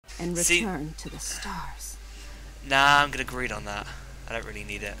and return to the stars. Nah, I'm gonna agree on that. I don't really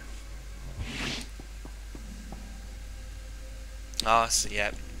need it. Oh, so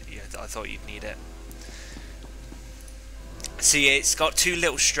yeah, I thought you'd need it. See, it's got too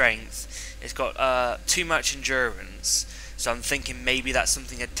little strength. It's got too much endurance. So I'm thinking maybe that's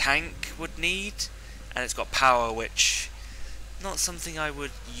something a tank would need. And it's got power, which not something I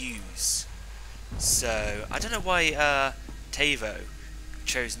would use. So I don't know why Tavo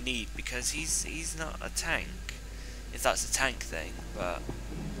chose need, because he's not a tank. If that's a tank thing, but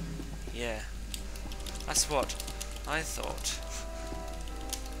yeah, that's what I thought.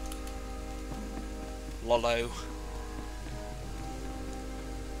 Lolo.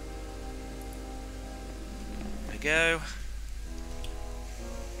 There we go.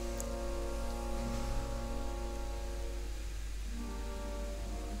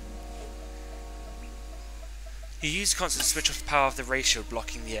 You use constant switch off the power of the ray shield,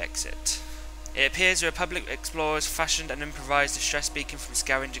 blocking the exit. It appears the Republic explorers fashioned and improvised a stress beacon from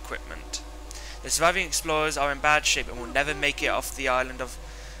scavenged equipment. The surviving explorers are in bad shape and will never make it off the island of...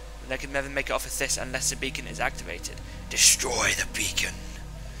 They can never make it off Athiss unless the beacon is activated. Destroy the beacon.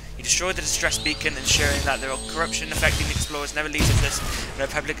 You destroy the distress beacon, ensuring that the corruption affecting the explorers never leaves Athiss, and the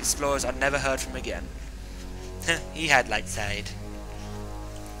Republic explorers are never heard from again. He had light side.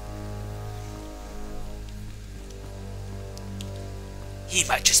 He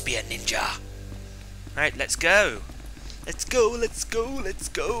might just be a ninja. Right, let's go. Let's go, let's go, let's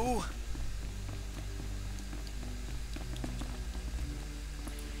go.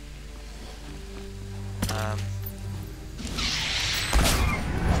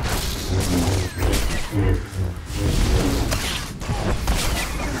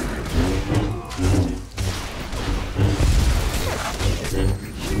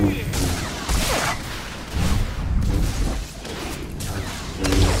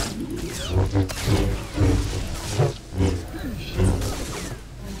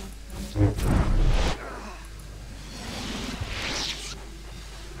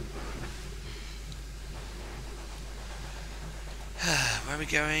 Where are we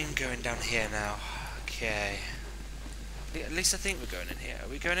going? Going down here now. Okay. At least I think we're going in here. Are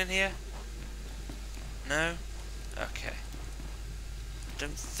we going in here? No? Okay. I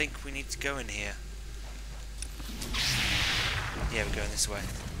don't think we need to go in here. Yeah, we're going this way.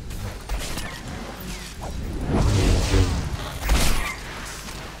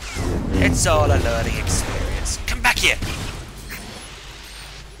 It's all a learning experience. Come back here!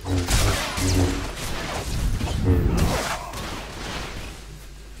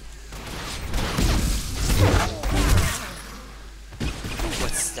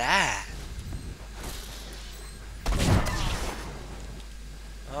 What's that?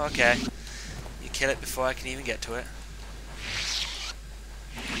 Okay. You kill it before I can even get to it.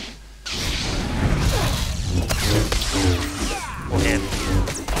 Him.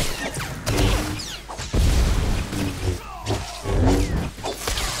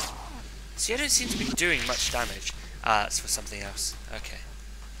 See, I don't seem to be doing much damage. Ah, that's for something else. Okay.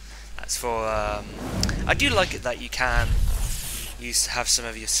 That's for, I do like it that you can have some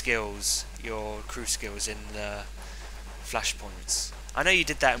of your skills, your crew skills in the Flashpoints. I know you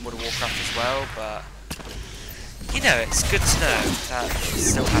did that in World of Warcraft as well, but you know, it's good to know that it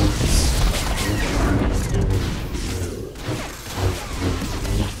still happens.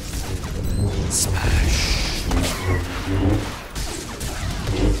 Smash.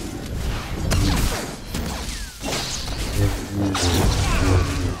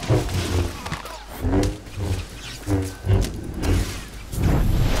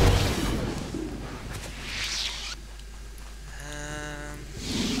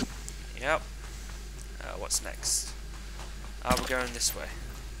 Yep. What's next? Oh, we're going this way.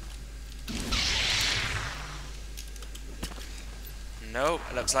 No,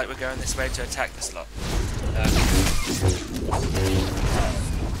 it looks like we're going this way to attack this lot.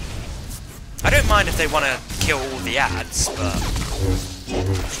 I don't mind if they want to kill all the ads, but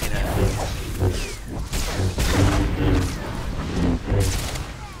you know.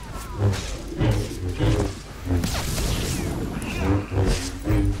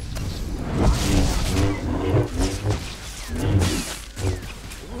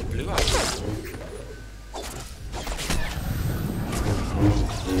 Ooh, blue eyes.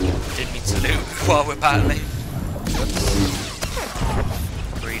 Didn't mean to loot while we're battling.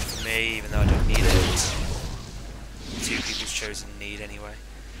 Greed for me, even though I don't need it. Two people's chosen need anyway.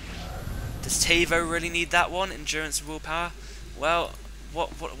 Does Tavo really need that one? Endurance and willpower? Well,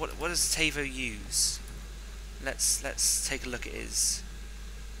 what does Tavo use? Let's take a look at his.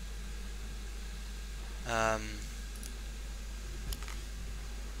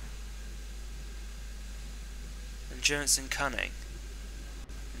 Endurance and cunning.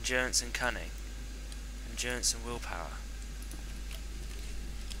 Endurance and cunning. Endurance and willpower.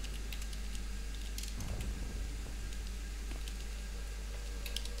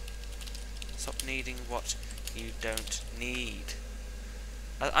 Stop needing what you don't need.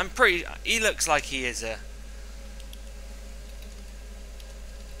 I'm pretty... He looks like he is a...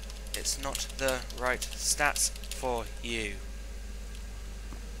 It's not the right stats for you.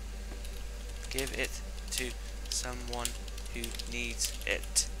 Give it to someone who needs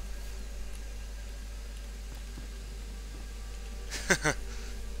it.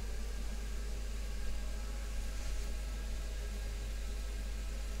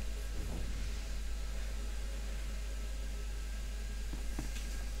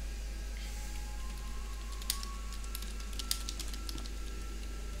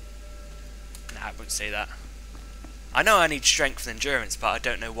 Nah, I wouldn't say that. I know I need strength and endurance, but I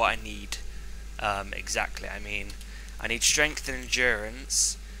don't know what I need exactly. I mean, I need strength and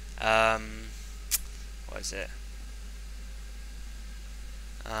endurance. What is it?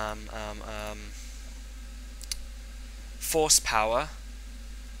 Force power.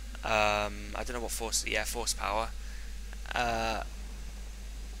 I don't know what force. Yeah, force power.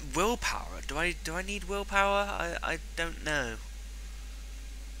 Willpower. Do I need willpower? I don't know.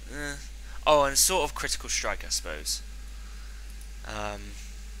 Oh, and sort of critical strike, I suppose.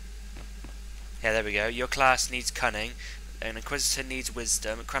 Yeah, there we go. Your class needs cunning. An Inquisitor needs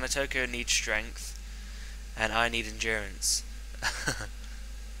wisdom. Kranitoko needs strength. And I need endurance.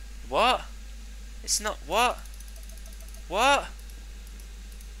 What? It's not... What? What?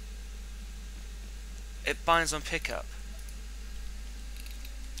 It binds on pickup.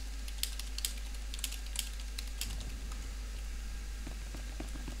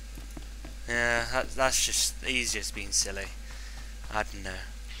 Yeah, that's just... He's just being silly. I don't know.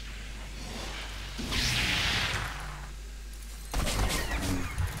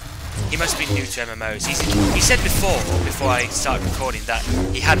 He must be new to MMOs. He said before I started recording, that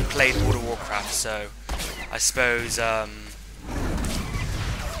he hadn't played World of Warcraft, so I suppose,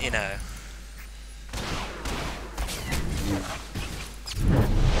 you know.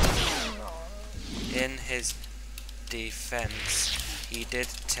 In his defense, he did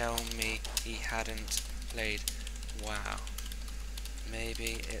tell me he hadn't played WoW.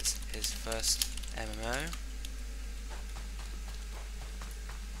 Maybe it's his first MMO?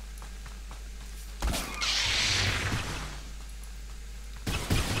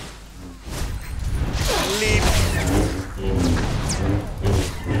 Leave.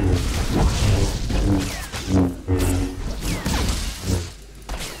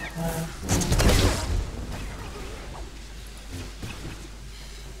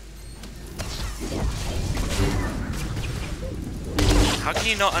 How can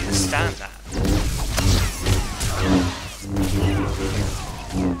you not understand that?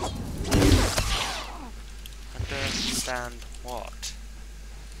 Understand what?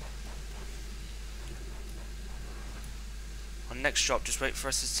 On next drop, just wait for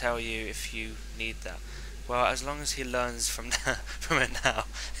us to tell you if you need that. Well, as long as he learns from now, from it now,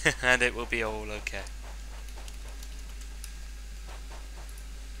 and it will be all okay.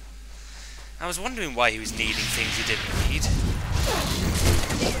 I was wondering why he was needing things he didn't need.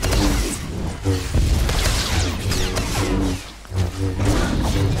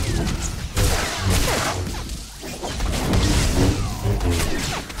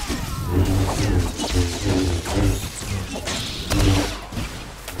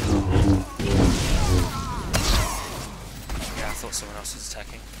 Yeah, I thought someone else was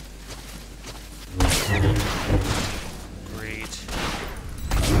attacking. Greed.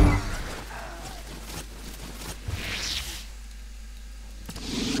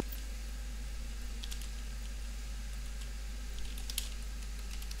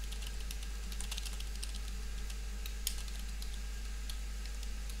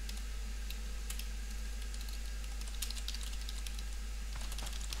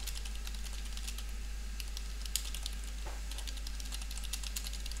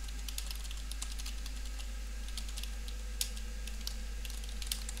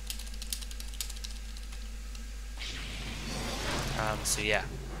 So yeah.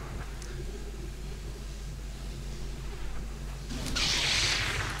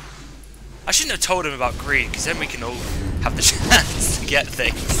 I shouldn't have told him about greed, because then we can all have the chance to get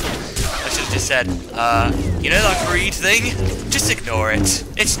things. I should have just said, you know that greed thing? Just ignore it.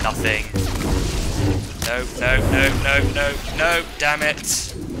 It's nothing. No, no, no, no, no, no, damn it.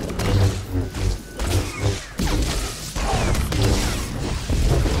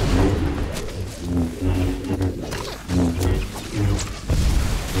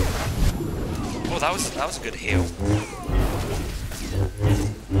 that was a good heal.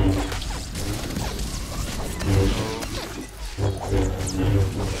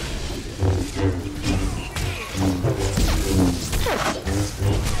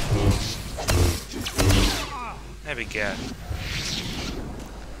 There we go.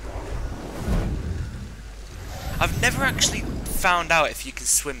 I've never actually found out if you can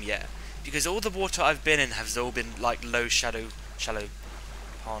swim yet, because all the water I've been in has all been like low shallow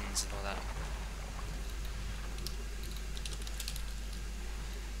ponds and all that.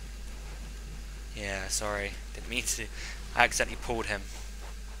 Yeah, sorry, didn't mean to. I accidentally pulled him.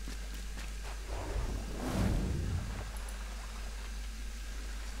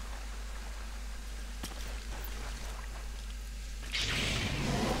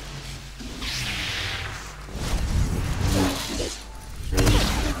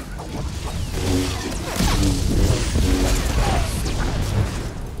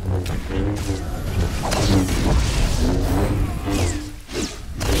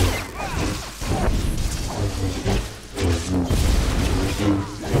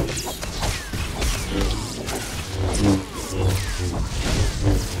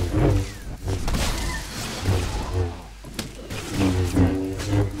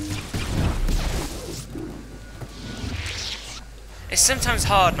 It's sometimes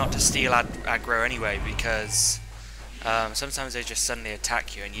hard not to steal aggro anyway, because sometimes they just suddenly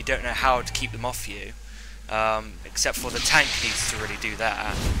attack you and you don't know how to keep them off you, except for the tank needs to really do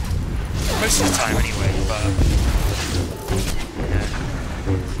that most of the time anyway, but yeah.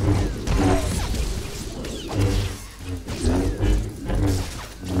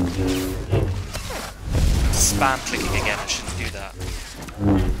 Spam clicking again, I shouldn't do that.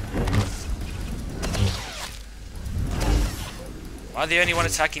 Am I the only one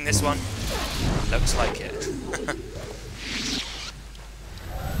attacking this one? Looks like it.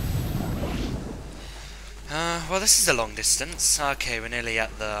 Well, this is a long distance. Okay, we're nearly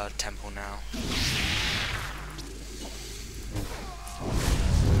at the temple now.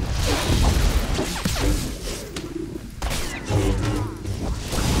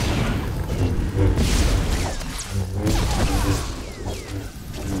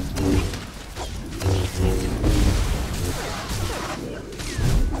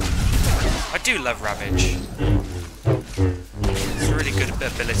 I do love Ravage. It's a really good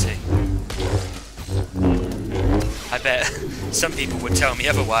ability. I bet some people would tell me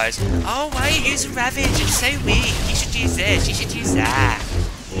otherwise. Oh, why are you using Ravage? It's so weak. You should use this. You should use that.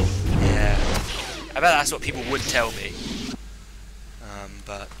 Yeah. I bet that's what people would tell me.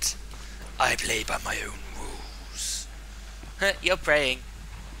 But I play by my own rules. You're praying.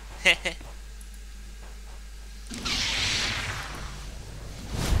 Go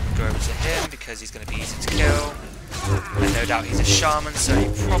over to him because he's going to be easy to kill. And no doubt he's a shaman, so he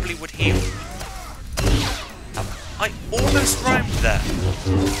probably would heal. I almost rhymed there.